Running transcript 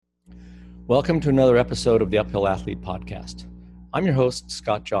Welcome to another episode of the Uphill Athlete Podcast. I'm your host,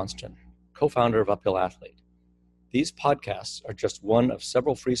 Scott Johnston, co-founder of Uphill Athlete. These podcasts are just one of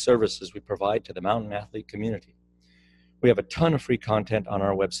several free services we provide to the mountain athlete community. We have a ton of free content on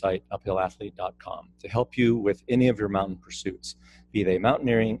our website, uphillathlete.com, to help you with any of your mountain pursuits, be they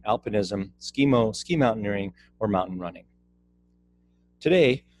mountaineering, alpinism, ski-mo, ski mountaineering, or mountain running.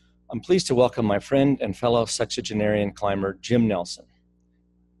 Today, I'm pleased to welcome my friend and fellow sexagenarian climber, Jim Nelson.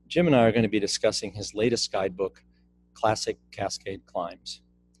 Jim and I are going to be discussing his latest guidebook, Classic Cascade Climbs.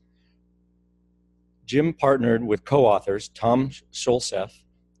 Jim partnered with co-authors Tom Scholseth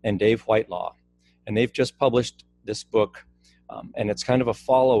and Dave Whitelaw, and they've just published this book, and it's kind of a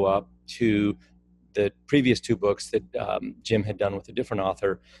follow-up to the previous two books that Jim had done with a different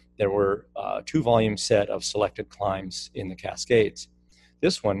author. There were a two-volume set of selected climbs in the Cascades.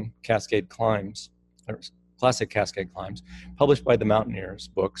 This one, Cascade Climbs, or Classic Cascade Climbs, published by the Mountaineers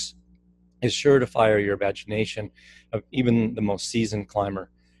Books, is sure to fire your imagination of even the most seasoned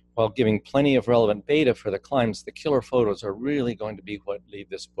climber. While giving plenty of relevant data for the climbs, the killer photos are really going to be what leave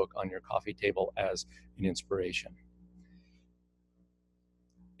this book on your coffee table as an inspiration.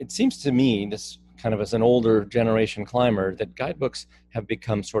 It seems to me, this kind of as an older generation climber, that guidebooks have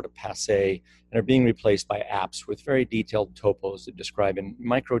become sort of passé and are being replaced by apps with very detailed topos that describe in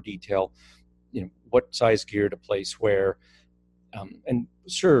micro detail what size gear to place where. And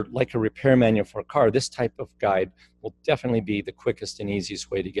sure, like a repair manual for a car, this type of guide will definitely be the quickest and easiest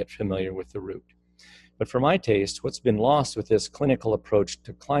way to get familiar with the route. But for my taste, what's been lost with this clinical approach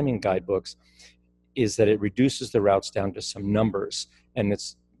to climbing guidebooks is that it reduces the routes down to some numbers, and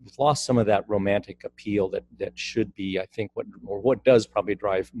it's lost some of that romantic appeal that should be, I think, what does probably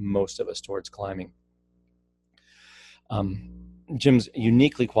drive most of us towards climbing. Jim's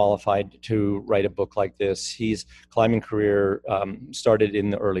uniquely qualified to write a book like this. His climbing career started in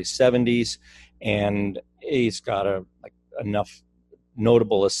the early 70s, and he's got enough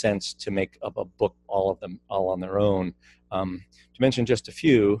notable ascents to make up a book, all of them, all on their own. To mention just a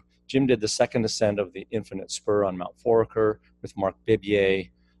few, Jim did the second ascent of the Infinite Spur on Mount Foraker with Mark Bibier.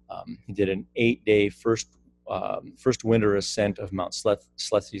 He did an 8-day first winter ascent of Mount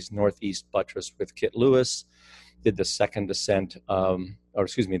Slethy's northeast buttress with Kit Lewis. Did the second ascent,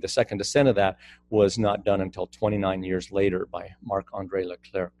 the second descent of that was not done until 29 years later by Marc-Andre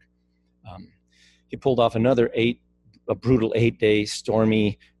Leclerc. He pulled off another a brutal 8-day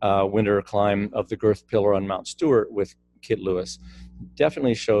stormy winter climb of the Girth Pillar on Mount Stewart with Kit Lewis.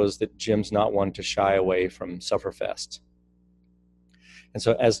 Definitely shows that Jim's not one to shy away from Sufferfest. And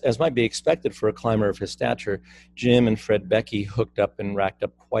so as might be expected for a climber of his stature, Jim and Fred Beckey hooked up and racked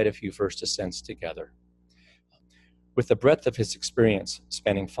up quite a few first ascents together. With the breadth of his experience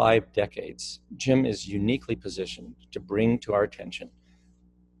spanning 5 decades, Jim is uniquely positioned to bring to our attention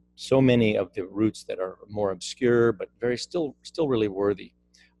so many of the routes that are more obscure but still really worthy.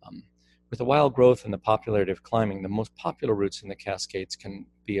 With the wild growth and the popularity of climbing, the most popular routes in the Cascades can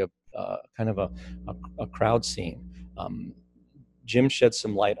be a kind of a crowd scene. Jim sheds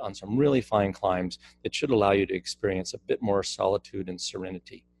some light on some really fine climbs that should allow you to experience a bit more solitude and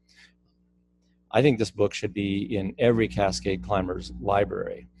serenity. I think this book should be in every Cascade climber's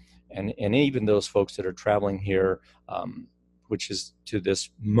library. And even those folks that are traveling here, which is to the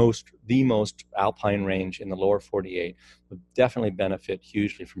most alpine range in the lower 48, would definitely benefit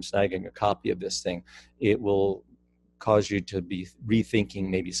hugely from snagging a copy of this thing. It will cause you to be rethinking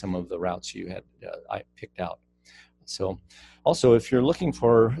maybe some of the routes you had I picked out. So also, if you're looking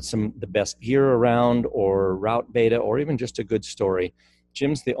for the best gear around, or route beta, or even just a good story,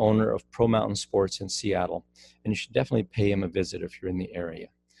 Jim's the owner of Pro Mountain Sports in Seattle, and you should definitely pay him a visit if you're in the area.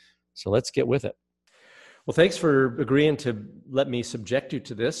 So let's get with it. Well, thanks for agreeing to let me subject you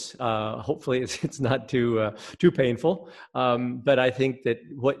to this. Hopefully it's not too painful. But I think that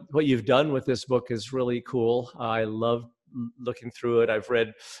what you've done with this book is really cool. I love looking through it. I've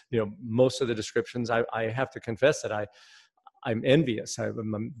read most of the descriptions. I have to confess that I'm envious.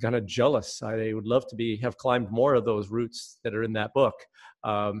 I'm kind of jealous. I would love to have climbed more of those routes that are in that book.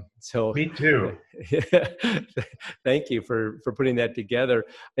 So me too. Thank you for putting that together.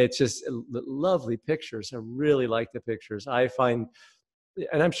 It's just lovely pictures. I really like the pictures. I find,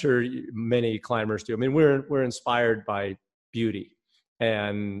 and I'm sure many climbers do. I mean, we're inspired by beauty.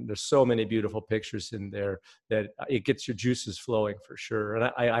 And there's so many beautiful pictures in there that it gets your juices flowing for sure.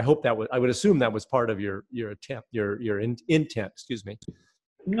 And I hope I would assume that was part of your attempt, your intent, excuse me.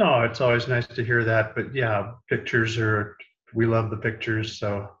 No, it's always nice to hear that. But yeah, we love the pictures.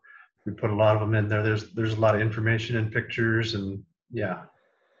 So we put a lot of them in there. There's a lot of information in pictures, and yeah.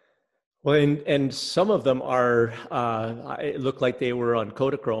 Well, and some of them are, it looked like they were on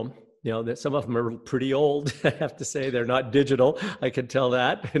Kodachrome. that some of them are pretty old. I have to say they're not digital. I can tell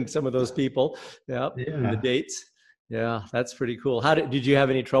that. And some of those people, yeah, and the Yeah. dates. Yeah, that's pretty cool. Did you have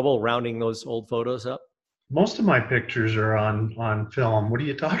any trouble rounding those old photos up? Most of my pictures are on film. What are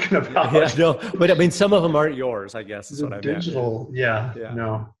you talking Yeah, yeah, about? no, but I mean, some of them aren't yours, I guess is The what I meant. digital, yeah, Yeah.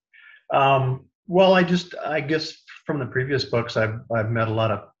 no. Well, I guess from the previous books, I've met a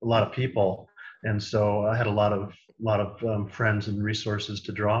lot of people, and so I had a lot of friends and resources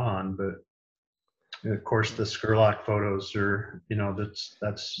to draw on. But of course, the Skurlock photos are,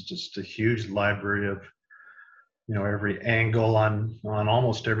 that's just a huge library of, every angle on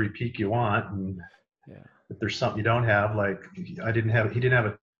almost every peak you want. And Yeah. if there's something you don't have, like he didn't have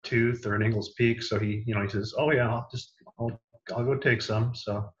a tooth or an Ingles Peak, so he says, oh yeah, I'll go take some.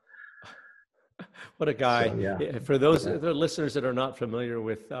 What a guy. So yeah. For those Yeah. the listeners that are not familiar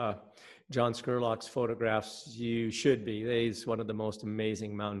with John Skurlock's photographs, you should be. He's one of the most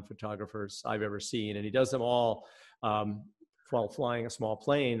amazing mountain photographers I've ever seen. And he does them all while flying a small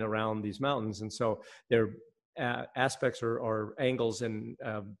plane around these mountains. And so they're aspects or angles and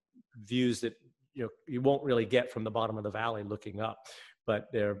views that you won't really get from the bottom of the valley looking up, but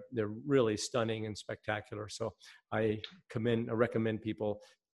they're really stunning and spectacular. So I recommend people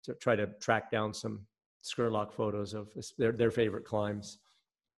to try to track down some Skurlock photos of their favorite climbs.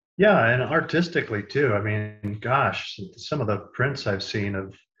 Yeah, and artistically too. I mean, gosh, some of the prints I've seen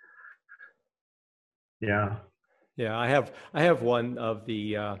of, yeah. Yeah, I have one of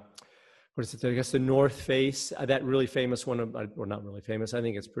the what is it? I guess the North Face, that really famous one, or not really famous. I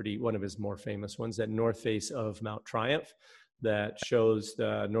think it's one of his more famous ones. That North Face of Mount Triumph, that shows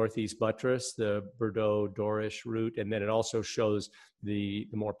the northeast buttress, the Bordeaux Dorish route, and then it also shows the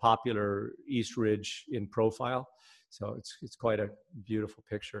more popular East Ridge in profile. So it's quite a beautiful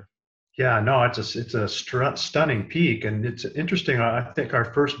picture. Yeah, no, it's a stunning peak, and it's interesting. I think our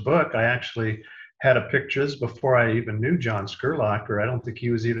first book, I actually had a pictures before I even knew John Skurlock, or I don't think he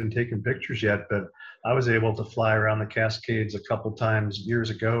was even taking pictures yet. But I was able to fly around the Cascades a couple times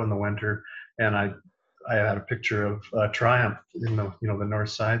years ago in the winter, and I had a picture of Triumph in the north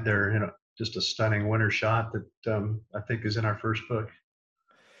side there. Just a stunning winter shot that I think is in our first book.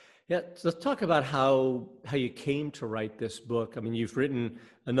 Yeah, so let's talk about how you came to write this book. I mean, you've written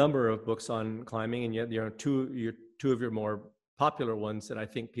a number of books on climbing, and yet two of your more popular ones that I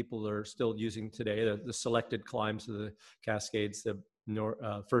think people are still using today, the selected climbs of the Cascades, the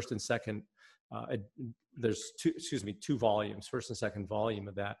first and second. There's two volumes, first and second volume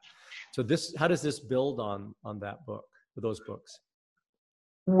of that. So how does this build on that book, those books?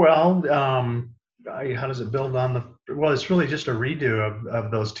 Well, how does it build on well, it's really just a redo of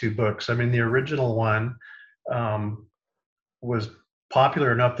those two books. I mean, the original one was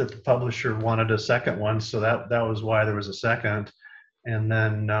popular enough that the publisher wanted a second one, so that was why there was a second. And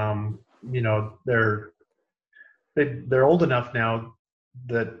then they're old enough now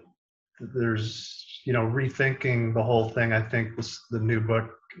that there's rethinking the whole thing. I think the new book,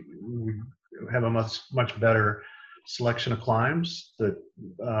 we have a much better selection of climbs that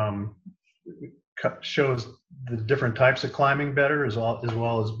shows the different types of climbing better, as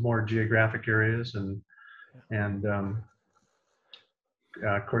well as more geographic areas, and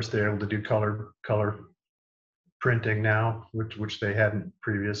of course they're able to do color printing now, which they hadn't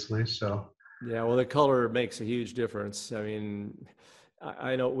previously. So yeah, well, the color makes a huge difference. I mean,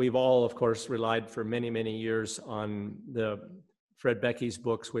 I know we've all, of course, relied for many, many years on the Fred Becky's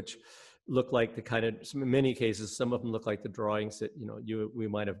books, which look like the kind of, in many cases, some of them look like the drawings that we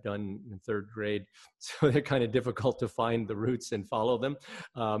might have done in third grade. So they're kind of difficult to find the routes and follow them.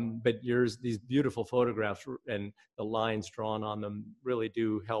 But these beautiful photographs and the lines drawn on them really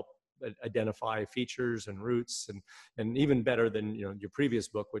do help identify features and routes, and even better than your previous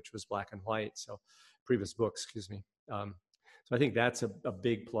book, which was black and white. So previous books, excuse me. So I think that's a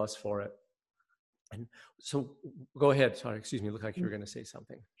big plus for it. And so go ahead. Sorry, excuse me. Look like you were going to say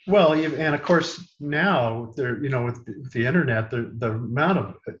something. Well, and of course now there, with the internet, the amount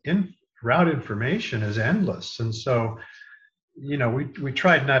of route information is endless, and so we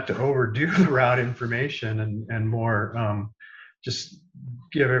tried not to overdo the route information and more just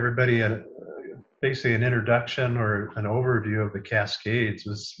give everybody basically an introduction or an overview of the Cascades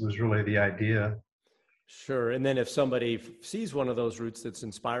was really the idea. Sure. And then if somebody sees one of those routes that's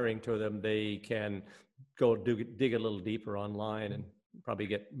inspiring to them, they can go dig a little deeper online and probably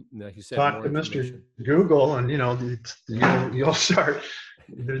get, like you said, talk more to information. Mr. Google, and you'll start.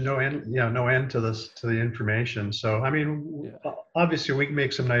 There's no end, no end to the information. So I mean, obviously we can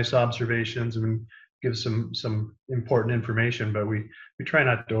make some nice observations and give some important information, but we try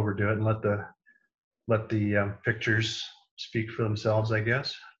not to overdo it and let the pictures speak for themselves, I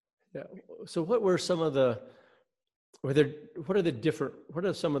guess. Yeah. So what were some of the, were there, what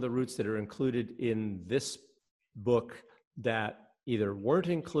are some of the routes that are included in this book that either weren't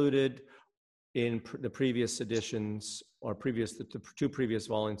included in the previous editions or the two previous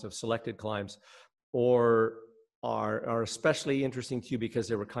volumes of Selected Climbs, or are especially interesting to you because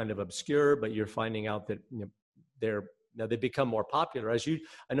they were kind of obscure, but you're finding out that they become more popular?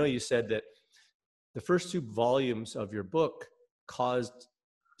 I know you said that the first two volumes of your book caused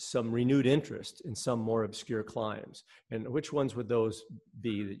some renewed interest in some more obscure climbs. And which ones would those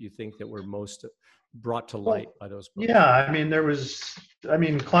be that you think that were most brought to light by those books? Yeah, I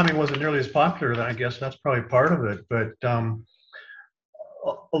mean, climbing wasn't nearly as popular then. I guess that's probably part of it. But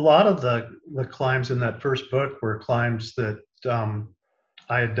a lot of the climbs in that first book were climbs that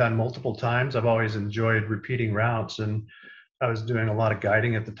I had done multiple times. I've always enjoyed repeating routes, and I was doing a lot of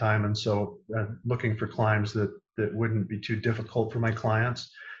guiding at the time, and so looking for climbs that wouldn't be too difficult for my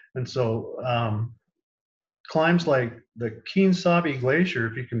clients. And so climbs like the Quien Sabe Glacier,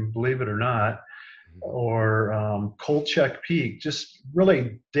 if you can believe it or not, or Kolchak Peak, just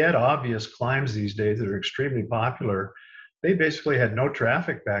really dead obvious climbs these days that are extremely popular. They basically had no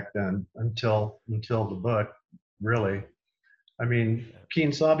traffic back then until the book, really. I mean,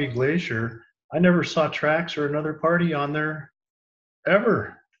 Quien Sabe Glacier, I never saw tracks or another party on there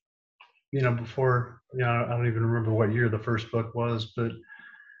ever. Before, I don't even remember what year the first book was, but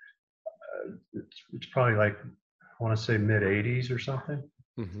it's probably like, I want to say mid 80s or something.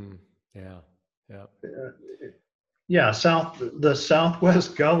 Mm-hmm. Yeah. Yeah. Yeah. The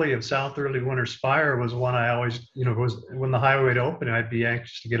Southwest Gully of South Early Winter Spire was one I always, was when the highway would open, I'd be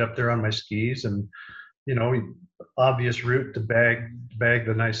anxious to get up there on my skis, and, obvious route to bag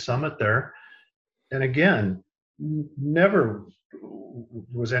the nice summit there. And again, never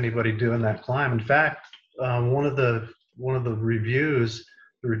was anybody doing that climb. In fact, one of the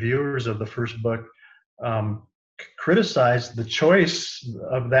reviewers of the first book criticized the choice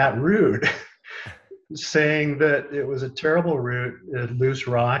of that route, saying that it was a terrible route, loose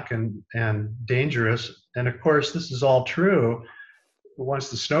rock and dangerous. And of course, this is all true once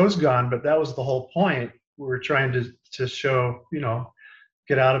the snow's gone, but that was the whole point. We were trying to show,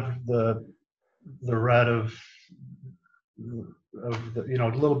 get out of the rut of the,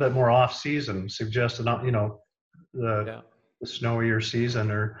 a little bit more off season, suggested, the snowier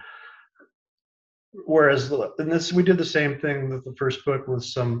season, or whereas we did the same thing with the first book with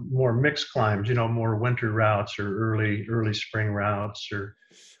some more mixed climbs, more winter routes or early spring routes, or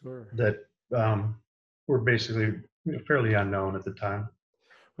sure, that were basically fairly unknown at the time.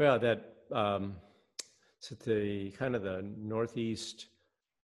 Well, that so the kind of the northeast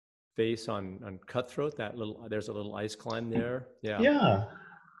face on Cutthroat, there's a little ice climb there. Yeah,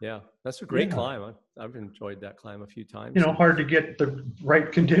 that's a great climb. I've enjoyed that climb a few times. Hard to get the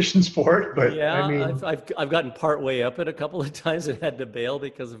right conditions for it, but yeah, I mean, I've gotten part way up it a couple of times and had to bail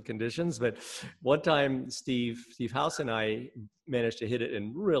because of conditions. But one time, Steve House and I managed to hit it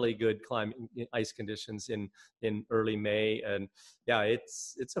in really good climb ice conditions in early May, and yeah,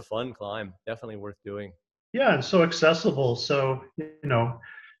 it's a fun climb, definitely worth doing. Yeah, and so accessible. So the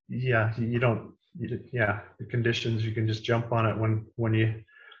conditions, you can just jump on it when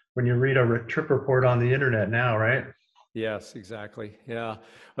you read a trip report on the internet now, right? Yes, exactly. Yeah,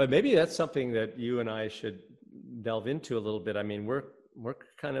 but maybe that's something that you and I should delve into a little bit. I mean, we're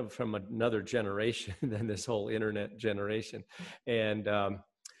kind of from another generation than this whole internet generation, and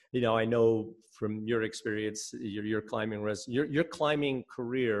I know from your experience, your climbing your climbing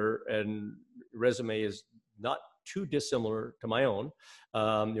career and resume is not too dissimilar to my own.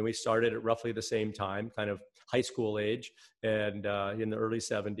 We started at roughly the same time, kind of high school age, and in the early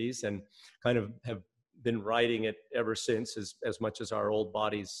 70s, and kind of have been riding it ever since, as much as our old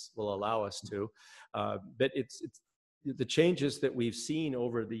bodies will allow us to. But it's the changes that we've seen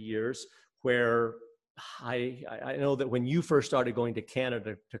over the years, where I know that when you first started going to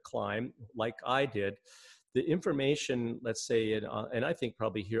Canada to climb, like I did, the information, let's say, and I think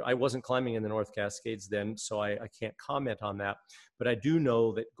probably here, I wasn't climbing in the North Cascades then, so I can't comment on that. But I do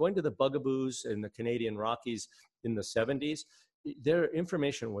know that going to the Bugaboos and the Canadian Rockies in the 70s, their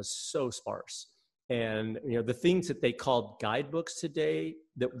information was so sparse. And the things that they called guidebooks today,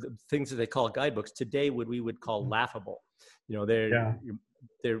 the things that they call guidebooks today, we would call laughable. They're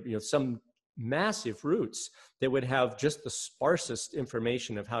some massive routes that would have just the sparsest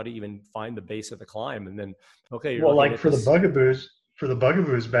information of how to even find the base of the climb, and then for the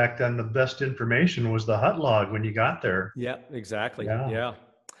Bugaboos back then, the best information was the hut log when you got there. Yeah, exactly. Yeah.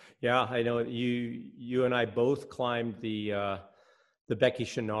 I know you and I both climbed the the Becky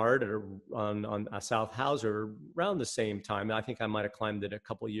Chenard on South Hauser around the same time. I think I might have climbed it a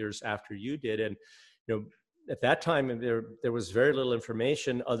couple of years after you did. And, at that time, there was very little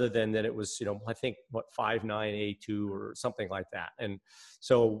information other than that it was, I think, 5.9A2 or something like that. And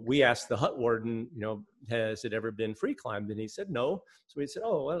so we asked the hut warden, has it ever been free climbed? And he said no. So we said,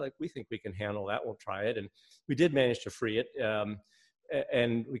 oh, well, we think we can handle that. We'll try it. And we did manage to free it.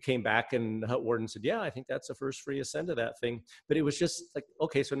 And we came back and the hut warden said, yeah, I think that's the first free ascent of that thing. But it was just like,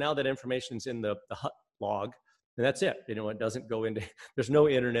 okay, so now that information's in the hut log, and that's it. It doesn't go into, there's no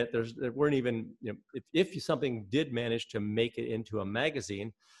internet. There weren't even, if something did manage to make it into a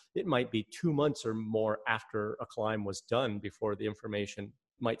magazine, it might be 2 months or more after a climb was done before the information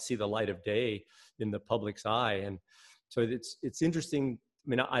might see the light of day in the public's eye. And so it's interesting. I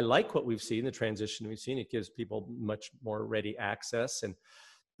mean, I like what we've seen, the transition we've seen. It gives people much more ready access.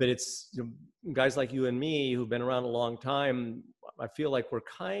 But it's guys like you and me who've been around a long time, I feel like we're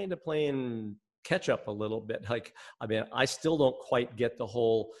kind of playing catch up a little bit. Like, I mean, I still don't quite get the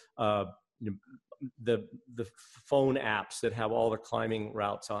whole, the phone apps that have all the climbing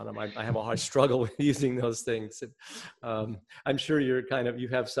routes on them. I have a hard struggle with using those things. And, I'm sure you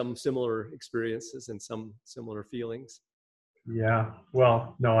have some similar experiences and some similar feelings. Yeah.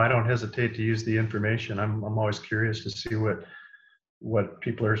 Well, no, I don't hesitate to use the information. I'm always curious to see what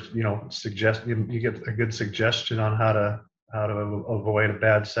people are, suggesting. You get a good suggestion on how to avoid a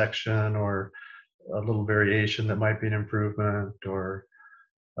bad section or a little variation that might be an improvement, or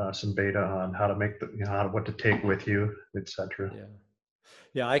some beta on how to make what to take with you, etc.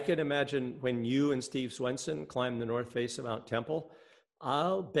 Yeah, I can imagine when you and Steve Swenson climbed the north face of Mount Temple,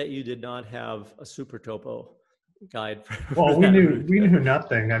 I'll bet you did not have a Super Topo guide. Well, we knew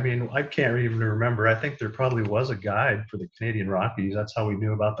nothing. I mean, I can't even remember. I think there probably was a guide for the Canadian Rockies. That's how we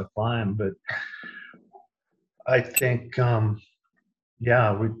knew about the climb. But I think,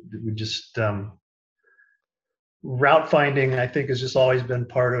 we just route finding, I think, has just always been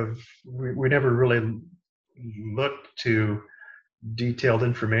part of. We never really looked to detailed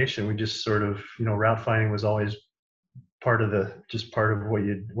information. We just sort of, route finding was always part of what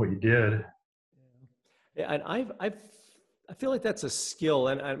you did. Yeah, and I feel like that's a skill,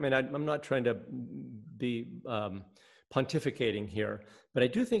 and I mean, I'm not trying to be pontificating here, but I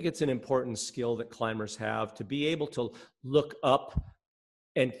do think it's an important skill that climbers have, to be able to look up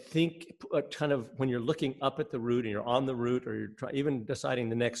and think kind of when you're looking up at the route and you're on the route, or you're even deciding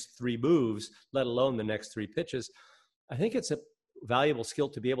the next 3 moves, let alone the next 3 pitches. I think it's a valuable skill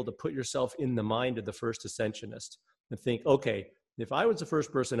to be able to put yourself in the mind of the first ascensionist and think, okay, if I was the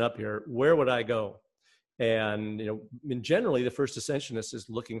first person up here, where would I go? And, generally the first ascensionist is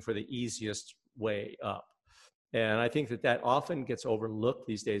looking for the easiest way up. And I think that often gets overlooked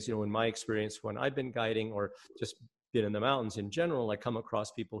these days. In my experience, when I've been guiding or just been in the mountains in general, I come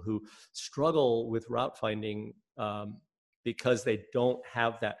across people who struggle with route finding because they don't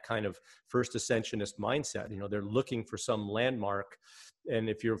have that kind of first ascensionist mindset. They're looking for some landmark. And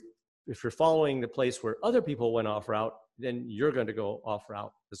if you're following the place where other people went off route, then you're going to go off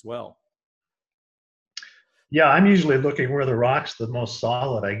route as well. Yeah, I'm usually looking where the rock's the most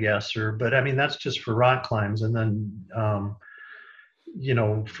solid, I guess, but I mean, that's just for rock climbs. And then,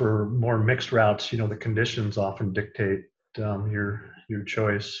 for more mixed routes, the conditions often dictate your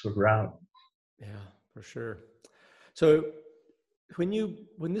choice of route. Yeah, for sure. So did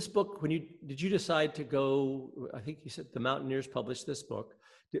you decide to go, I think you said the Mountaineers published this book.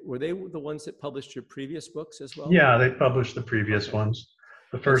 Were they the ones that published your previous books as well? Yeah, they published the previous ones,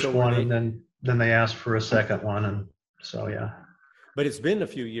 the first one, and then they asked for a second one. And so, yeah. But it's been a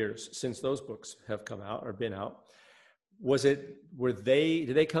few years since those books have come out or been out. Did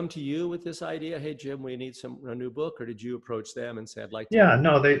they come to you with this idea? Hey, Jim, we need a new book, or did you approach them and say, I'd like to? Yeah,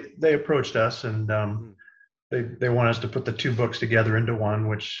 no, they approached us, and they want us to put the 2 books together into one,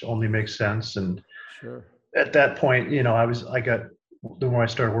 which only makes sense. And sure. At that point, the more I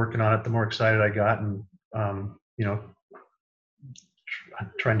started working on it, the more excited I got, and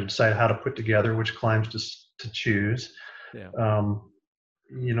trying to decide how to put together which climbs to choose. Yeah.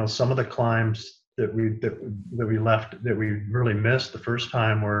 Some of the climbs that we left that we really missed the first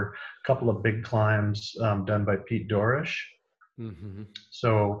time were a couple of big climbs done by Pete Dorish. Mm-hmm.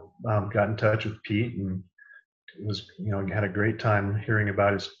 So got in touch with Pete, and had a great time hearing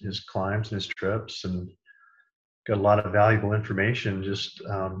about his climbs and his trips, and got a lot of valuable information just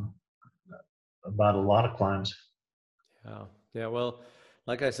about a lot of climbs. Yeah. Well,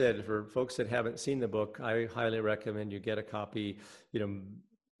 like I said, for folks that haven't seen the book, I highly recommend you get a copy.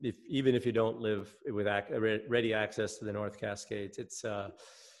 Even if you don't live with ready access to the North Cascades, it's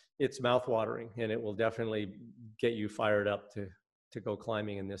mouthwatering, and it will definitely get you fired up to to go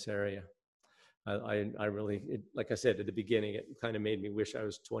climbing in this area. I really, like I said at the beginning, it kind of made me wish I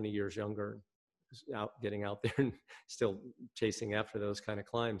was 20 years younger, getting out there and still chasing after those kind of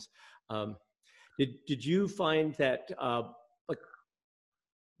climbs. Did you find that like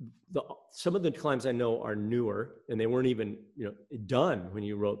some of the climbs I know are newer, and they weren't even done when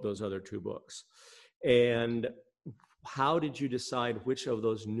you wrote those other two books? And how did you decide which of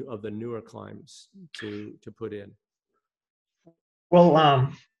those of the newer climbs to put in? Well,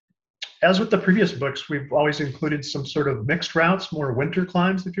 as with the previous books, we've always included some sort of mixed routes, more winter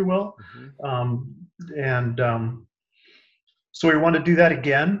climbs, if you will. So we want to do that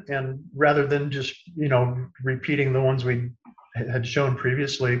again. And rather than just, repeating the ones we had shown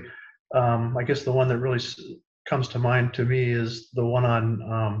previously, I guess the one that really comes to mind to me is the one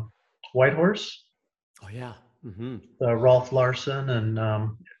on Whitehorse. Oh, yeah. The Rolf Larsen and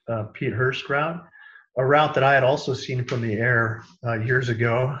Pete Hurst route. A route that I had also seen from the air years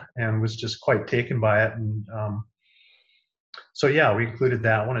ago and was just quite taken by it. And so yeah, we included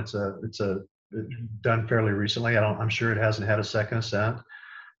that one. It's done fairly recently. I'm sure it hasn't had a second ascent.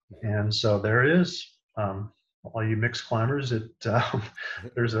 And so there it is. All you mixed climbers,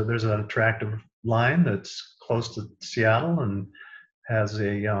 there's an attractive line that's close to Seattle and has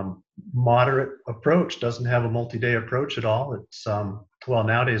a moderate approach. Doesn't have a multi-day approach at all. It's well,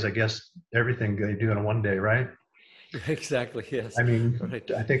 nowadays I guess everything they do in a one day, right? Exactly. Yes. I mean, right.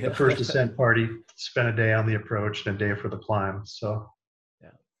 I think the first ascent party spent a day on the approach and a day for the climb. So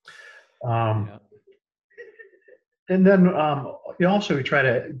yeah. And then also we try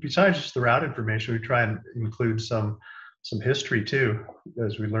to, besides just the route information, we try and include some history too,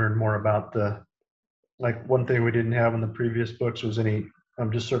 as we learn more about like one thing we didn't have in the previous books was any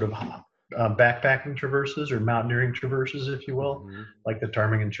just sort of backpacking traverses or mountaineering traverses, if you will, like the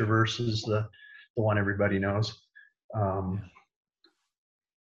Ptarmigan Traverse is the one everybody knows.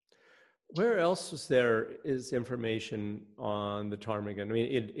 Where else is information on the ptarmigan? I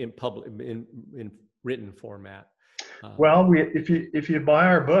mean, in written format. Well, if you buy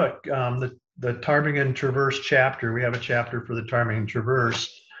our book, the Ptarmigan Traverse chapter, we have a chapter for the Ptarmigan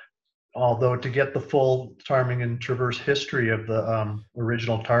Traverse. Although to get the full Ptarmigan Traverse history of the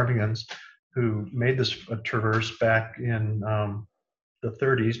original Ptarmigans who made this traverse back in the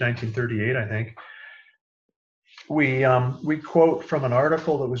 30s, 1938, I think, we quote from an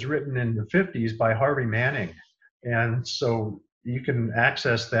article that was written in the 50s by Harvey Manning, and so you can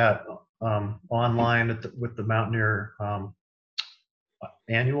access that online with the Mountaineer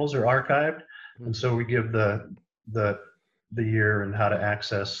annuals are archived, and so we give the year and how to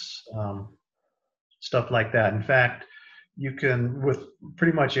access stuff like that. In fact, you can, with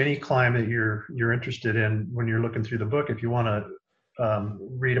pretty much any climb that you're interested in, when you're looking through the book, if you want to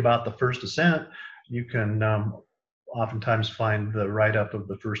read about the first ascent, you can oftentimes find the write-up of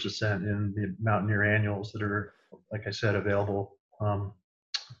the first ascent in the Mountaineer annuals that are, like I said, available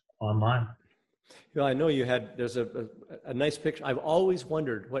online. I know there's a nice picture. I've always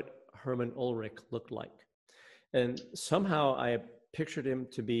wondered what Hermann Ulrich looked like. And somehow I pictured him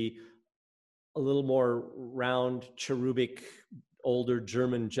to be a little more round, cherubic, older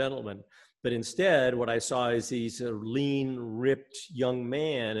German gentleman. But instead, what I saw is he's a lean, ripped young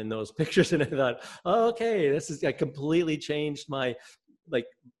man in those pictures. And I thought, oh, okay, I completely changed my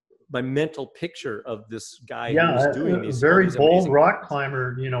mental picture of this guy who was doing these. Very bold rock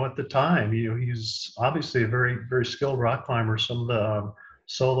climber, at the time. He's obviously a very, very skilled rock climber. Some of the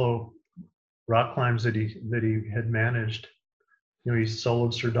solo rock climbs that he had managed, he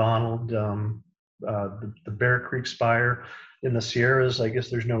soloed Sir Donald, the Bear Creek Spire in the Sierras. I guess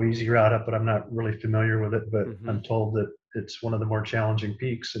there's no easy route up, but I'm not really familiar with it, but I'm told that it's one of the more challenging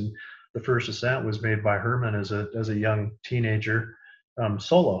peaks, and the first ascent was made by Hermann as a young teenager,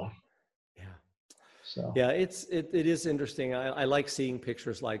 solo. So yeah, it is interesting. I like seeing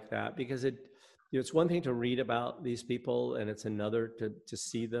pictures like that because it's one thing to read about these people, and it's another to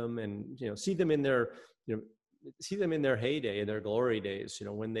see them and see them in their heyday, in their glory days.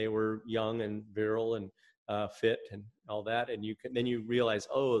 When they were young and virile and fit and all that, and then you realize,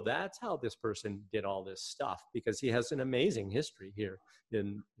 oh, that's how this person did all this stuff, because he has an amazing history here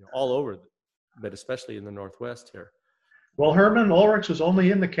in all over, but especially in the Northwest here. Well, Hermann Ulrich was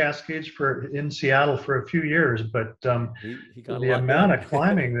only in the Cascades in Seattle for a few years, but he got the amount of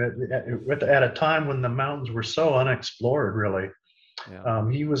climbing that at a time when the mountains were so unexplored, really,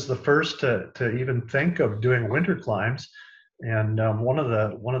 he was the first to even think of doing winter climbs. And one of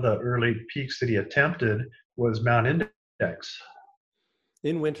the early peaks that he attempted was Mount Index.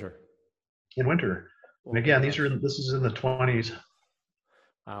 In winter. And again, this is in the 20s.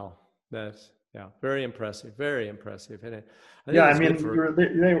 Wow, that's Yeah, very impressive, very impressive. And I Yeah, think I it's good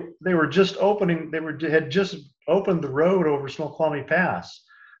mean, for. they were just opening. Had just opened the road over Snoqualmie Pass.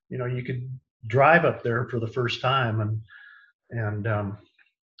 You know, you could drive up there for the first time, and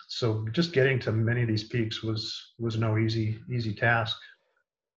so just getting to many of these peaks was no easy task.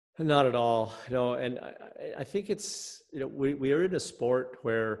 Not at all. No, and I think it's, we are in a sport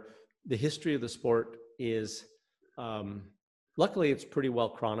where the history of the sport is, um, luckily it's pretty well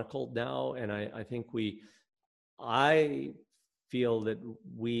chronicled now. And I think I feel that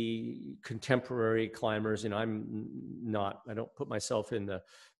we contemporary climbers, I don't put myself in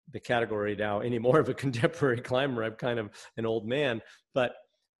the category now anymore of a contemporary climber. I'm kind of an old man, but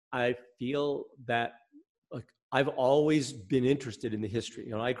I feel that, like, I've always been interested in the history.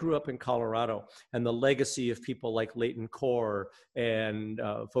 I grew up in Colorado, and the legacy of people like Leighton Core and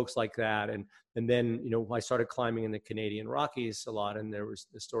folks like that. And then, I started climbing in the Canadian Rockies a lot, and there was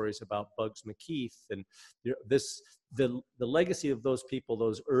the stories about Bugs McKeith, and the legacy of those people,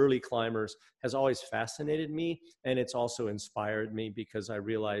 those early climbers, has always fascinated me, and it's also inspired me because I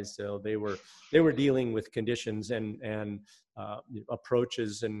realized they were dealing with conditions and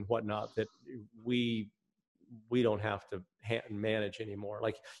approaches and whatnot that we don't have to manage anymore.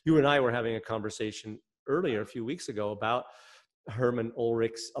 Like, you and I were having a conversation earlier a few weeks ago about Herman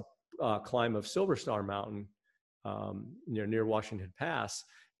Ulrich's climb of Silver Star Mountain, near Washington Pass.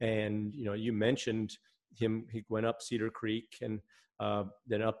 And, you mentioned him. He went up Cedar Creek and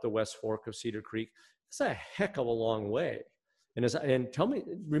then up the West Fork of Cedar Creek. It's a heck of a long way. And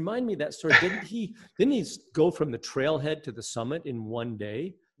remind me that story. Didn't he go from the trailhead to the summit in one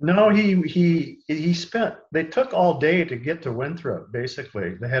day? No, he spent. They took all day to get to Winthrop.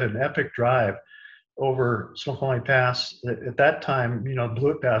 Basically, they had an epic drive over Snoqualmie Pass. At that time,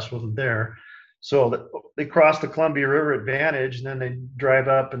 Blewett Pass wasn't there, so they crossed the Columbia River at Vantage, and then they drive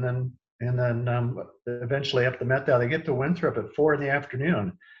up, and then eventually up the Method. They get to Winthrop at 4 in the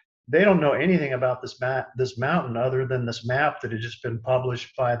afternoon. They don't know anything about this mountain other than this map that had just been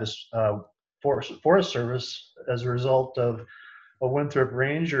published by this Forest Service as a result of a Winthrop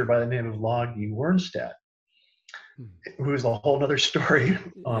Ranger by the name of Logie Wernstedt, who's a whole other story.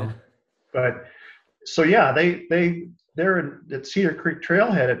 Yeah. But so yeah, they're at Cedar Creek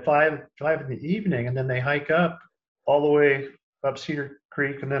Trailhead at 5 in the evening, and then they hike up all the way up Cedar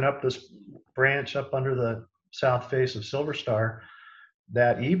Creek and then up this branch up under the south face of Silver Star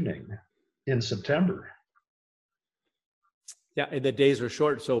that evening in September. Yeah, and the days are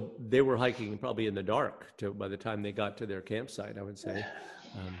short, so they were hiking probably in the dark by the time they got to their campsite, I would say.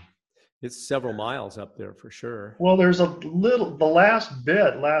 It's several miles up there for sure. Well, there's the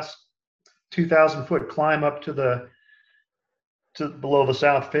last 2,000-foot climb up to below the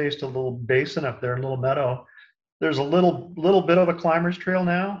south face to a little basin up there, a little meadow. There's a little bit of a climber's trail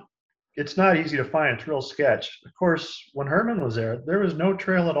now. It's not easy to find. It's real sketch. Of course, when Herman was there was no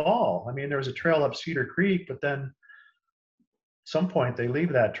trail at all. I mean, there was a trail up Cedar Creek, but then some point they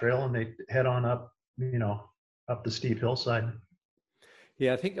leave that trail and they head on up, up the steep hillside.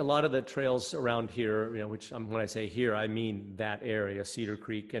 Yeah, I think a lot of the trails around here, which when I say here, I mean that area, Cedar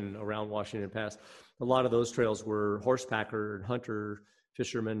Creek and around Washington Pass. A lot of those trails were horsepacker and hunter,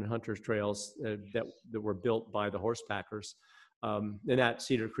 fishermen, hunters trails that were built by the horsepackers. And that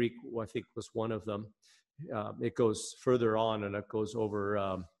Cedar Creek, I think, was one of them. It goes further on, and it goes over.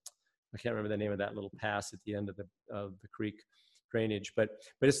 I can't remember the name of that little pass at the end of the creek drainage, but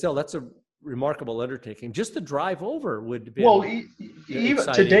it's still, that's a remarkable undertaking. Just the drive over would be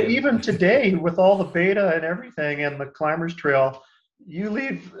even today with all the beta and everything and the climbers trail, you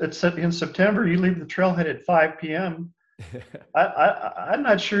leave in September. You leave the trailhead at 5 p.m. I'm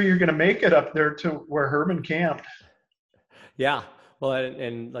not sure you're going to make it up there to where Herman camped. Yeah. Well,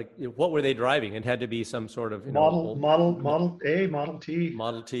 and like, what were they driving? It had to be some sort of Model A, Model T,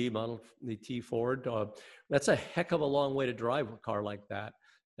 Model T Ford. That's a heck of a long way to drive a car like that.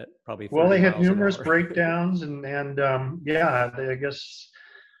 At probably 30 they had miles numerous breakdowns and I guess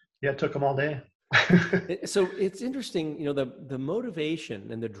it took them all day. So it's interesting, the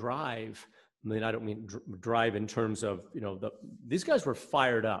motivation and the drive. I mean, I don't mean drive in terms of these guys were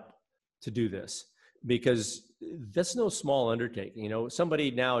fired up to do this, because that's no small undertaking.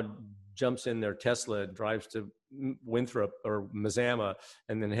 Somebody now jumps in their Tesla, drives to Winthrop or Mazama,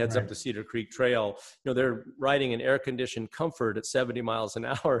 and then heads up the Cedar Creek Trail. They're riding in air-conditioned comfort at 70 miles an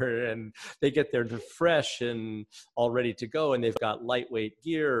hour, and they get there fresh and all ready to go, and they've got lightweight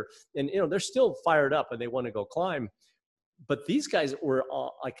gear, and they're still fired up and they want to go climb. But these guys were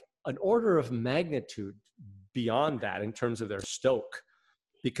like an order of magnitude beyond that in terms of their stoke,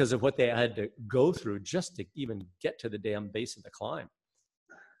 because of what they had to go through just to even get to the damn base of the climb.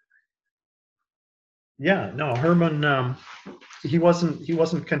 Yeah, no, Herman, he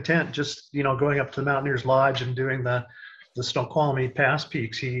wasn't content just, going up to the Mountaineers Lodge and doing the Snoqualmie Pass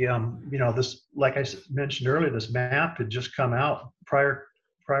peaks. This, like mentioned earlier, this map had just come out prior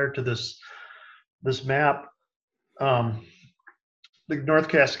to this map. The North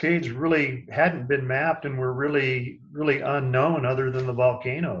Cascades really hadn't been mapped and were really, really unknown other than the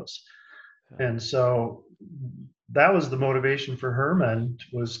volcanoes. And so that was the motivation for Herman,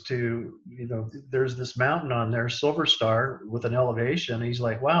 was to, there's this mountain on there, Silver Star, with an elevation. He's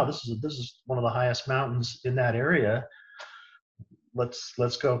like, wow, this is one of the highest mountains in that area.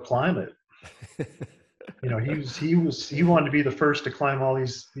 Let's go climb it. He wanted to be the first to climb all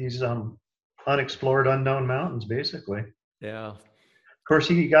these unexplored, unknown mountains, basically. Yeah. Of course,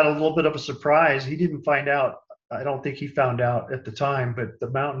 he got a little bit of a surprise. He didn't find out. I don't think he found out at the time, but the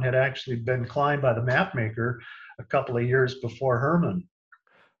mountain had actually been climbed by the map maker a couple of years before Herman.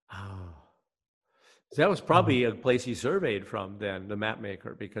 Oh. So that was probably a place he surveyed from then, the map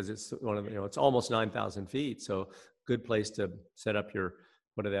maker, because it's one of the, it's almost 9,000 feet. So good place to set up your,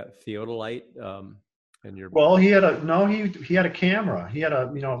 what is that, theodolite, and your. Well, he had a camera. He had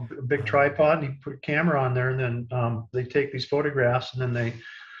a big tripod, and he put a camera on there, and then they take these photographs, and then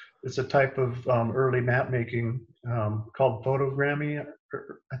it's a type of early map making called photogrammy,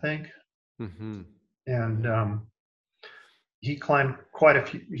 I think. Mm-hmm. And he climbed quite a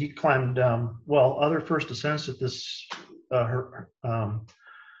few. He climbed other first ascents that this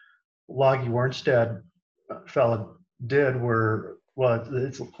Loggy Warnstead fella did were, well,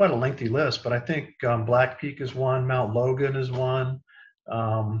 it's quite a lengthy list, but I think Black Peak is one, Mount Logan is one.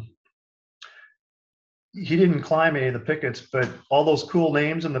 He didn't climb any of the pickets, but all those cool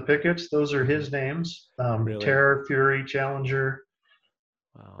names in the pickets, those are his names. Really? Terror, Fury, Challenger.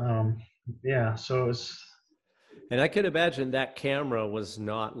 Wow. Yeah, so it's. And I could imagine that camera was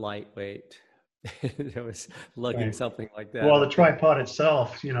not lightweight. It was lugging Right. something like that. Well, the tripod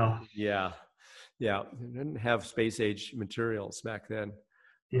itself, Yeah. Yeah. It didn't have space age materials back then.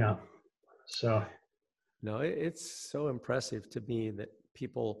 Yeah. So. No, it's so impressive to me that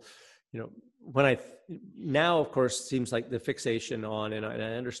people, when now, of course, seems like the fixation on, and I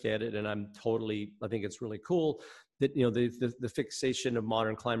understand it, and I think it's really cool that, the fixation of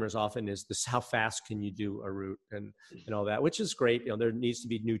modern climbers often is this: how fast can you do a route, and all that, which is great. There needs to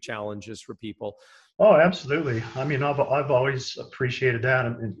be new challenges for people. Oh, absolutely. I mean, I've always appreciated that,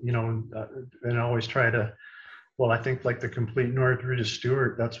 and always try to. Well, I think like the complete North Route of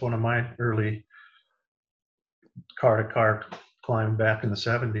Stewart, that's one of my early car-to-car climb back in the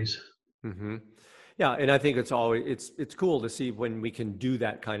 70s. Mm-hmm. Yeah, and I think it's cool to see when we can do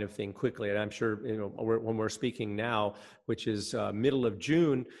that kind of thing quickly. And I'm sure when we're speaking now, which is middle of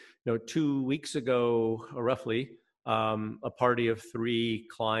June, 2 weeks ago, roughly, a party of 3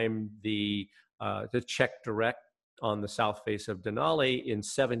 climbed the Czech Direct on the south face of Denali in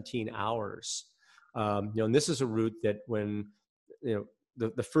 17 hours. And this is a route that when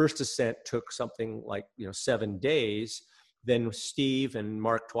the first ascent took something like 7 days. Then Steve and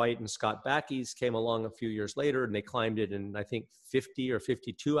Mark Twight and Scott Backes came along a few years later, and they climbed it in, I think, 50 or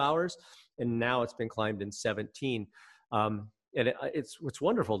 52 hours. And now it's been climbed in 17. And it's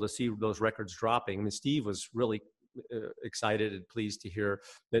wonderful to see those records dropping. I mean, Steve was really excited and pleased to hear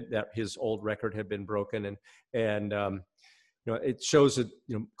that his old record had been broken. And it shows that,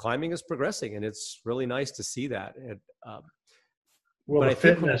 climbing is progressing, and it's really nice to see that. And, well, the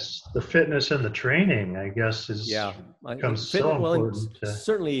fitness and the training, I guess, becomes so important.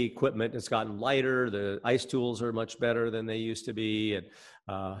 Certainly, equipment has gotten lighter. The ice tools are much better than they used to be, and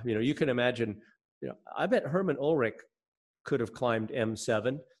you can imagine. I bet Herman Ulrich could have climbed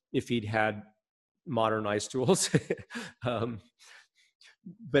M7 if he'd had modern ice tools. But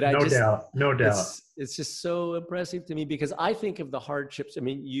no doubt. It's just so impressive to me, because I think of the hardships. I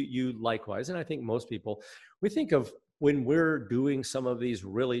mean, you likewise, and I think most people, we think of when we're doing some of these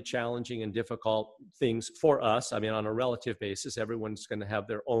really challenging and difficult things for us. I mean, on a relative basis, everyone's going to have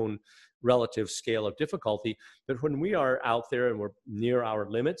their own relative scale of difficulty. But when we are out there and we're near our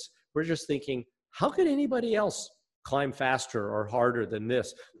limits, we're just thinking, how could anybody else climb faster or harder than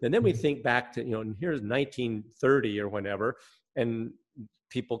this? And then we think back to, here's 1930 or whenever, and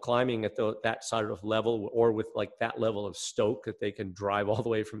people climbing at that sort of level, or with like that level of stoke that they can drive all the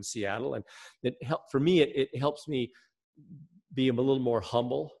way from Seattle. And for me, it helps me be a little more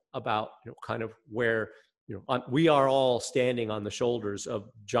humble about, kind of where, we are all standing on the shoulders of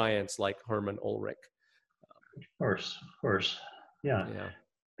giants like Herman Ulrich. Of course. Yeah.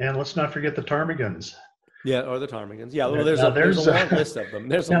 And let's not forget the ptarmigans. Yeah, or the ptarmigans. Yeah, well, there's a long list of them.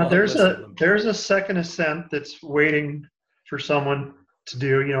 There's a second ascent that's waiting for someone to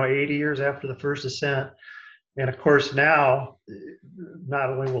do, 80 years after the first ascent. And of course now, not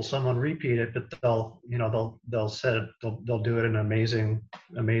only will someone repeat it, but they'll set it, they'll do it in an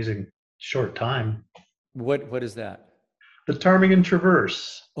amazing short time. What is that? The Ptarmigan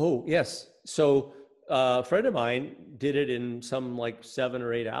Traverse. Oh, yes. So a friend of mine did it in some like 7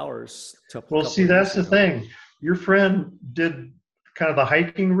 or 8 hours. Well, see, that's the thing. Your friend did kind of the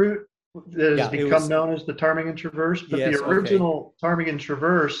hiking route that has become known as the Ptarmigan Traverse, but the original Ptarmigan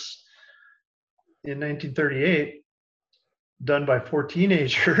Traverse in 1938, done by 4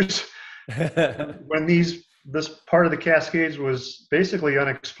 teenagers, when this part of the Cascades was basically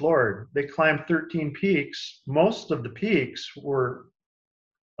unexplored. They climbed 13 peaks. Most of the peaks were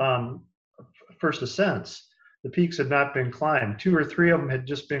first ascents. The peaks had not been climbed. 2 or 3 of them had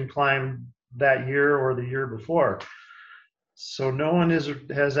just been climbed that year or the year before. So no one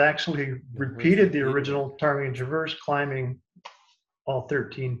has actually repeated the original Ptarmigan Traverse, climbing all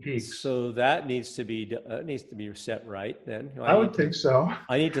 13 peaks. So that needs to be set right then. I would think so.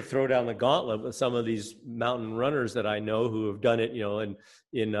 I need to throw down the gauntlet with some of these mountain runners that I know who have done it,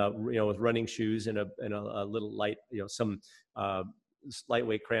 with running shoes and a little light, some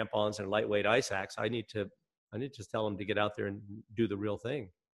lightweight crampons and lightweight ice axe. I need to tell them to get out there and do the real thing.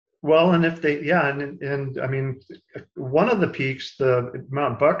 Well, and if they, and I mean, one of the peaks, the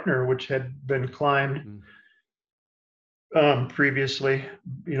Mount Buckner, which had been climbed previously,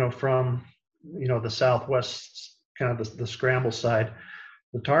 from, the southwest, kind of the scramble side,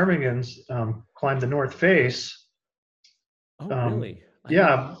 the Ptarmigans climbed the north face. Oh, really?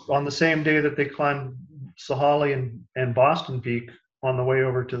 Yeah, on the same day that they climbed Sahalee and Boston Peak on the way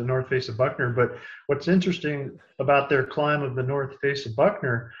over to the north face of Buckner. But what's interesting about their climb of the north face of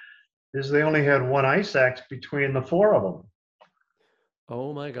Buckner is they only had 1 ice axe between the 4 of them.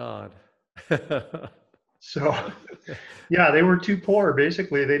 Oh my God. So, yeah, they were too poor.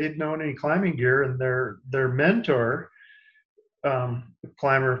 Basically, they didn't own any climbing gear, and their mentor,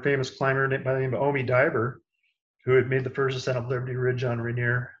 famous climber by the name of Omi Diver, who had made the first ascent of Liberty Ridge on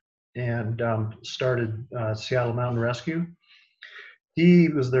Rainier and started Seattle Mountain Rescue. He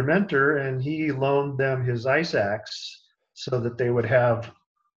was their mentor, and he loaned them his ice axe so that they would have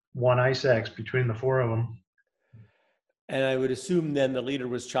 1 ice axe between the 4 of them. And I would assume then the leader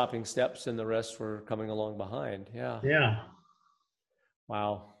was chopping steps and the rest were coming along behind. Yeah. Yeah.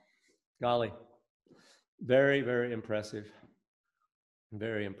 Wow. Golly. Very, very impressive.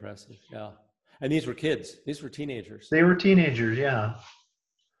 Very impressive. Yeah. And these were kids. These were teenagers. They were teenagers. Yeah.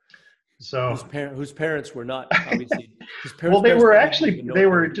 So whose parents were not obviously. Well, they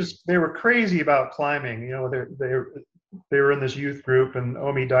were crazy about climbing. They were in this youth group, and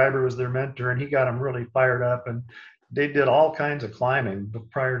Omi Diver was their mentor, and he got them really fired up, and they did all kinds of climbing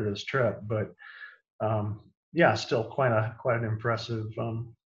prior to this trip. But still quite an impressive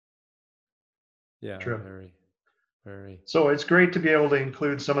trip. Very, very. So it's great to be able to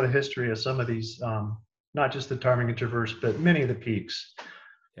include some of the history of some of these, not just the Ptarmigan Traverse, but many of the peaks.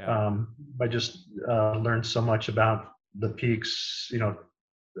 Yeah. I just learned so much about the peaks,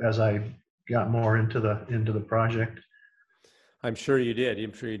 as I got more into the project. I'm sure you did.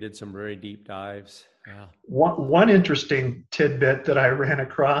 I'm sure you did some very deep dives. Yeah. One interesting tidbit that I ran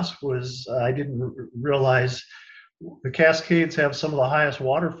across was I didn't realize the Cascades have some of the highest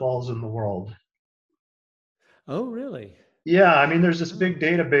waterfalls in the world. Oh, really? Yeah, I mean, there's this big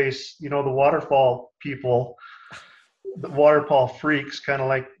database, the waterfall people, the waterfall freaks, kind of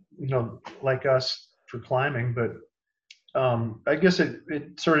like us for climbing, but I guess it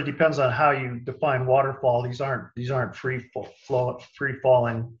sort of depends on how you define waterfall. These aren't free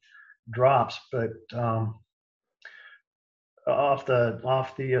falling drops, but off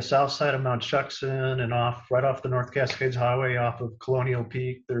the south side of Mount Shuksan and right off the North Cascades Highway off of Colonial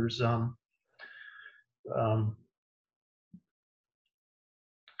Peak, there's a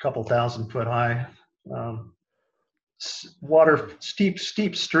couple 1,000-foot high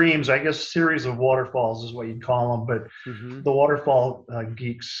steep streams, I guess, series of waterfalls is what you'd call them, but the waterfall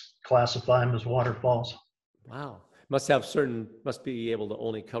geeks classify them as waterfalls. Wow. Must be able to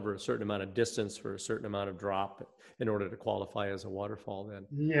only cover a certain amount of distance for a certain amount of drop in order to qualify as a waterfall then.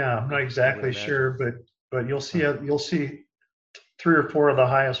 Yeah, I'm not exactly sure, but you'll see 3 or 4 of the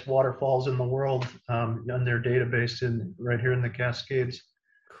highest waterfalls in the world on their database right here in the Cascades.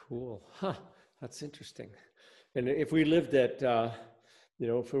 Cool. Huh. That's interesting. And if we lived at,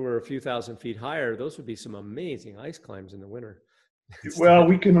 if we were a few thousand feet higher, those would be some amazing ice climbs in the winter. Well,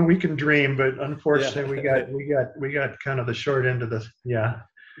 we can dream, but unfortunately, we got kind of the short end of the. Yeah.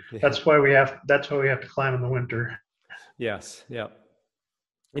 That's why we have to climb in the winter. Yes. Yeah.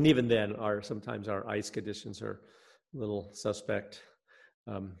 And even then, sometimes our ice conditions are a little suspect.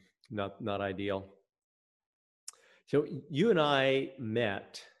 Not ideal. So you and I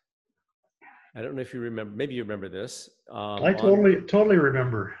met. I don't know if you remember. Maybe you remember this. I totally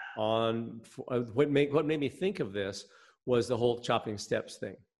remember. What made me think of this was the whole chopping steps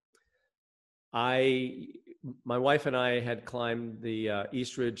thing. My wife and I had climbed the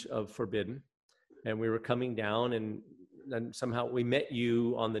East Ridge of Forbidden, and we were coming down, and somehow we met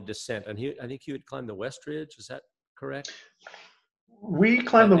you on the descent. And I think you had climbed the West Ridge. Is that correct? We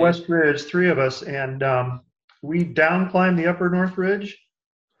climbed the West Ridge, three of us, and we down climbed the Upper North Ridge.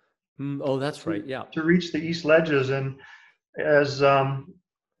 Oh, that's right. Yeah. To reach the East Ledges, and as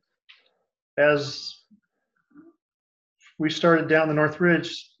we started down the North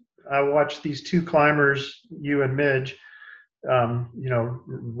Ridge, I watched these two climbers, you and Midge,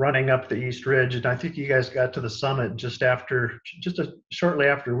 running up the East Ridge, and I think you guys got to the summit shortly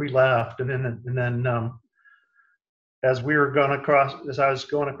after we left, and then as I was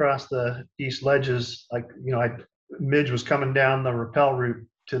going across the East Ledges, Midge was coming down the rappel route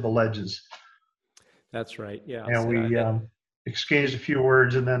to the ledges. That's right. Yeah. And we exchanged a few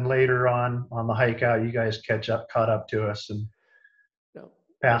words, and then later on the hike out, you guys caught up to us and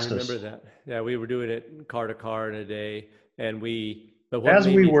passed us. I remember that. Yeah, we were doing it car to car in a day, and we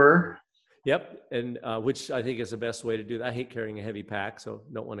were. Yep, and which I think is the best way to do that. I hate carrying a heavy pack, so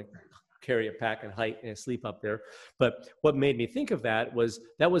don't want to carry a pack and hike and sleep up there. But what made me think of that was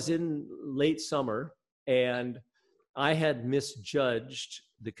in late summer, and I had misjudged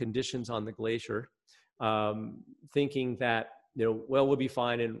the conditions on the glacier, thinking that we'll be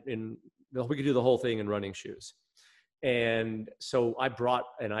fine we could do the whole thing in running shoes. And so I brought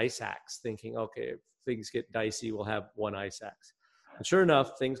an ice axe, thinking, okay, if things get dicey, we'll have one ice axe. And sure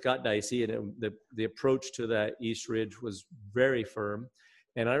enough, things got dicey, and the approach to that East Ridge was very firm.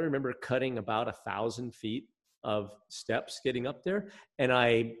 And I remember cutting about 1,000 feet of steps getting up there. And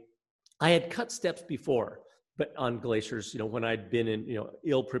I had cut steps before, but on glaciers, when I'd been in,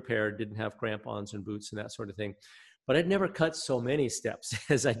 ill prepared, didn't have crampons and boots and that sort of thing. But I'd never cut so many steps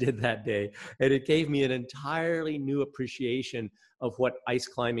as I did that day. And it gave me an entirely new appreciation of what ice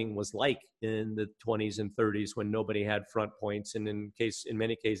climbing was like in the 20s and 30s, when nobody had front points. And in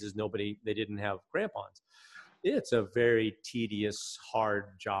many cases, they didn't have crampons. It's a very tedious,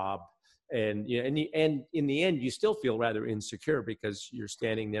 hard job. And in the end, you still feel rather insecure because you're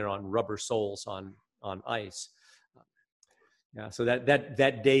standing there on rubber soles on ice. Yeah, so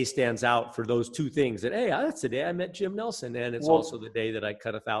that day stands out for those two things. That, hey, that's the day I met Jim Nelson, and it's also the day that I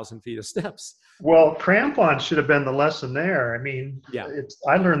cut 1,000 feet of steps. Well, crampons should have been the lesson there. I mean, yeah,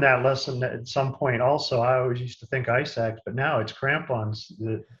 I learned that lesson at some point. Also, I always used to think ice axe, but now it's crampons.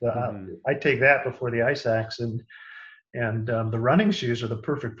 I take that before the ice axe, and the running shoes are the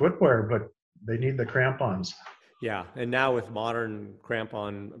perfect footwear, but they need the crampons. Yeah, and now with modern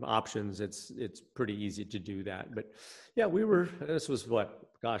crampon options, it's pretty easy to do that. But yeah, this was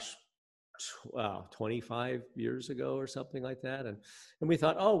 25 years ago or something like that. And we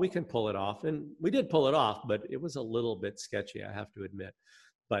thought, oh, we can pull it off. And we did pull it off, but it was a little bit sketchy, I have to admit.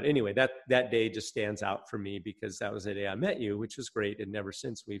 But anyway, that day just stands out for me because that was the day I met you, which is great. And ever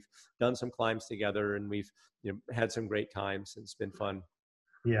since, we've done some climbs together, and we've had some great times, and it's been fun.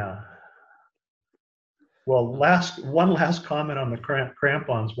 Yeah. Well, one last comment on the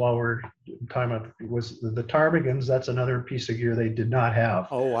crampons while we're talking about was the ptarmigans. That's another piece of gear they did not have.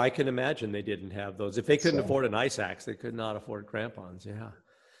 Oh, I can imagine they didn't have those. If they couldn't afford an ice axe, they could not afford crampons. Yeah.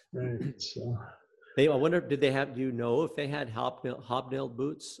 Right. So. I wonder, did they have? Do you know if they had hobnailed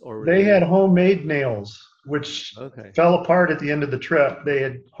boots or? They had homemade nails, which fell apart at the end of the trip. They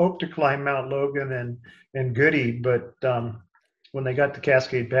had hoped to climb Mount Logan and Goody, but when they got to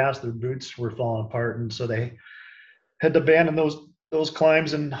Cascade Pass, their boots were falling apart, and so they had to abandon those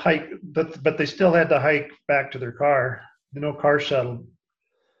climbs and hike. But they still had to hike back to their car. No car shuttle.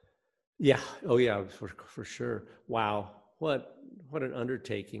 Yeah. Oh, yeah. For sure. Wow. What an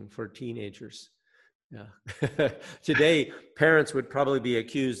undertaking for teenagers. Yeah. Today, parents would probably be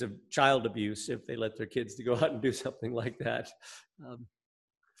accused of child abuse if they let their kids to go out and do something like that.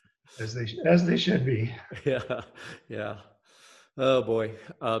 As they should be. Yeah. Yeah. Oh boy.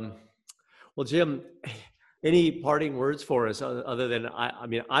 Well, Jim, any parting words for us other than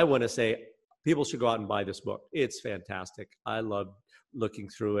I want to say people should go out and buy this book. It's fantastic. I love looking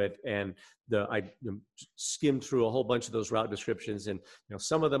through it, and I skimmed through a whole bunch of those route descriptions, and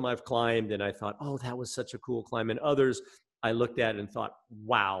some of them I've climbed, and I thought, oh, that was such a cool climb, and others I looked at and thought,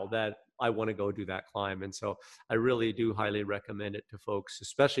 wow, that I want to go do that climb. And so I really do highly recommend it to folks,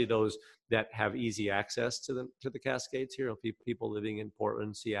 especially those that have easy access to the Cascades here. People living in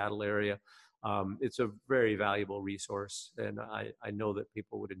Portland, Seattle area. It's a very valuable resource, and I know that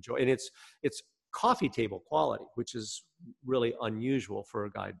people would enjoy it. And it's coffee table quality, which is really unusual for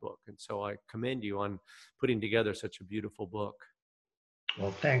a guidebook. And so I commend you on putting together such a beautiful book.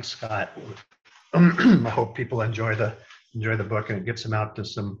 Well, thanks, Scott. I hope people enjoy the book and it gets them out to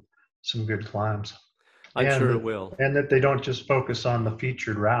some good climbs. I'm sure it will. And that they don't just focus on the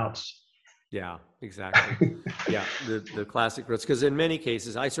featured routes. Yeah, exactly. Yeah, the classic routes. Because in many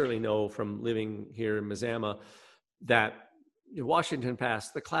cases, I certainly know from living here in Mazama that Washington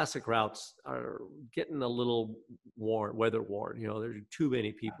Pass, the classic routes are getting a little weather worn. You know, there's too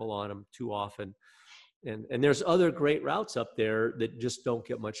many people on them too often. And there's other great routes up there that just don't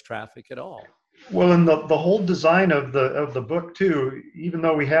get much traffic at all. Well, and the whole design of the book too, even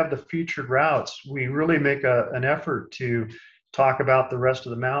though we have the featured routes, we really make an effort to talk about the rest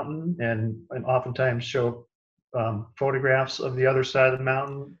of the mountain and oftentimes show photographs of the other side of the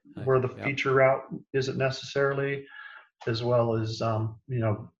mountain where the feature route isn't necessarily, as well as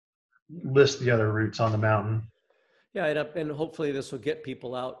list the other routes on the mountain. Yeah, and hopefully this will get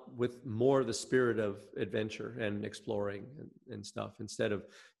people out with more of the spirit of adventure and exploring and stuff, instead of,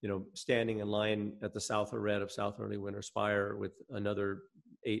 standing in line at the South Arête of South Early Winter Spire with another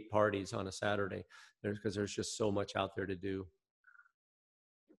 8 parties on a Saturday, because there's just so much out there to do.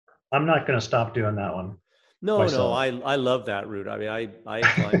 I'm not going to stop doing that one. No, I love that route. I mean, I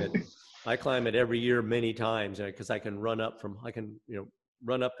climb it. I climb it every year many times because I can run up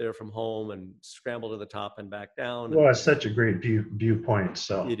there from home and scramble to the top and back down. Well, it's such a great viewpoint.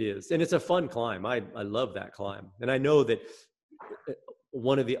 So it is. And it's a fun climb. I love that climb. And I know that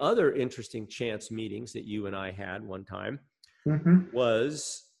one of the other interesting chance meetings that you and I had one time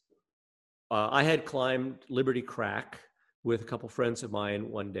was I had climbed Liberty Crack with a couple friends of mine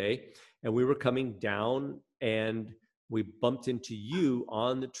one day, and we were coming down and we bumped into you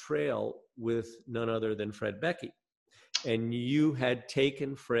on the trail with none other than Fred Beckey. And you had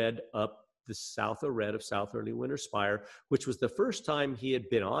taken Fred up the South Arête of South Early Winter Spire, which was the first time he had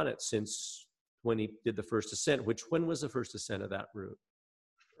been on it since when he did the first ascent. When was the first ascent of that route?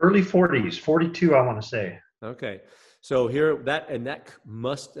 Early 40s, 42, I want to say. Okay. So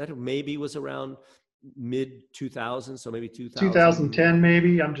that maybe was around mid 2000s, so maybe 2010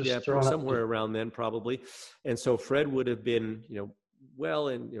 maybe. I'm just throwing somewhere around then probably. And so Fred would have been, well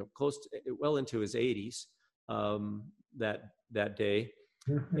into his 80s. That day.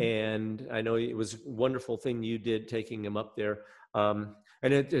 And I know it was a wonderful thing you did taking him up there. And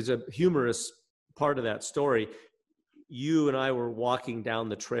it is a humorous part of that story. You and I were walking down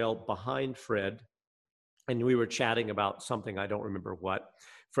the trail behind Fred, and we were chatting about something, I don't remember what.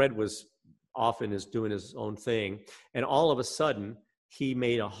 Fred was often doing his own thing, and all of a sudden he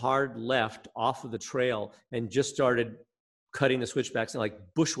made a hard left off of the trail and just started cutting the switchbacks and like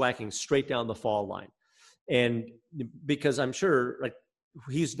bushwhacking straight down the fall line. And because I'm sure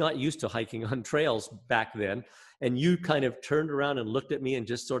he's not used to hiking on trails back then, and you kind of turned around and looked at me and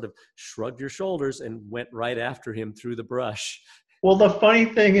just sort of shrugged your shoulders and went right after him through the brush. Well, the funny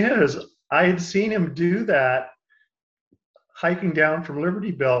thing is, I had seen him do that hiking down from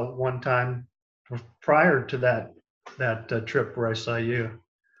Liberty Bell one time prior to that trip where I saw you.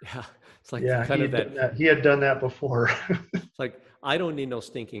 Yeah, it's like he had done that before. It's like, I don't need no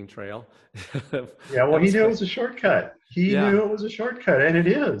stinking trail. Yeah, well, he knew it was a shortcut. He knew it was a shortcut, and it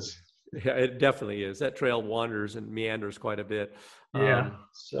is. Yeah, it definitely is. That trail wanders and meanders quite a bit. Yeah.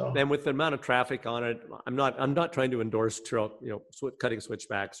 And with the amount of traffic on it, I'm not trying to endorse trail, cutting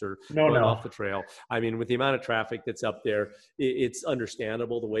switchbacks or going off the trail. I mean, with the amount of traffic that's up there, it's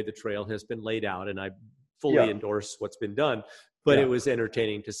understandable the way the trail has been laid out, and I fully endorse what's been done. But it was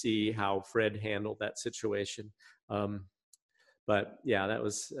entertaining to see how Fred handled that situation. But yeah, that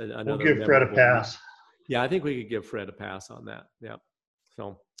was another. We'll give Fred a pass. Yeah, I think we could give Fred a pass on that. Yeah.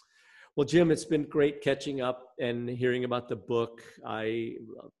 So, well, Jim, it's been great catching up and hearing about the book.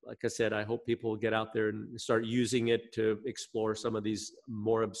 Like I said, I hope people will get out there and start using it to explore some of these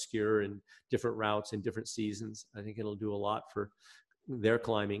more obscure and different routes in different seasons. I think it'll do a lot for their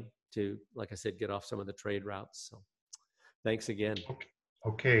climbing to, like I said, get off some of the trade routes. So thanks again.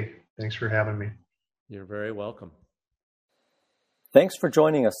 Okay. Thanks for having me. You're very welcome. Thanks for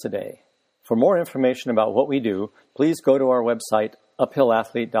joining us today. For more information about what we do, please go to our website,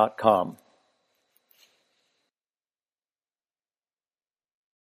 uphillathlete.com.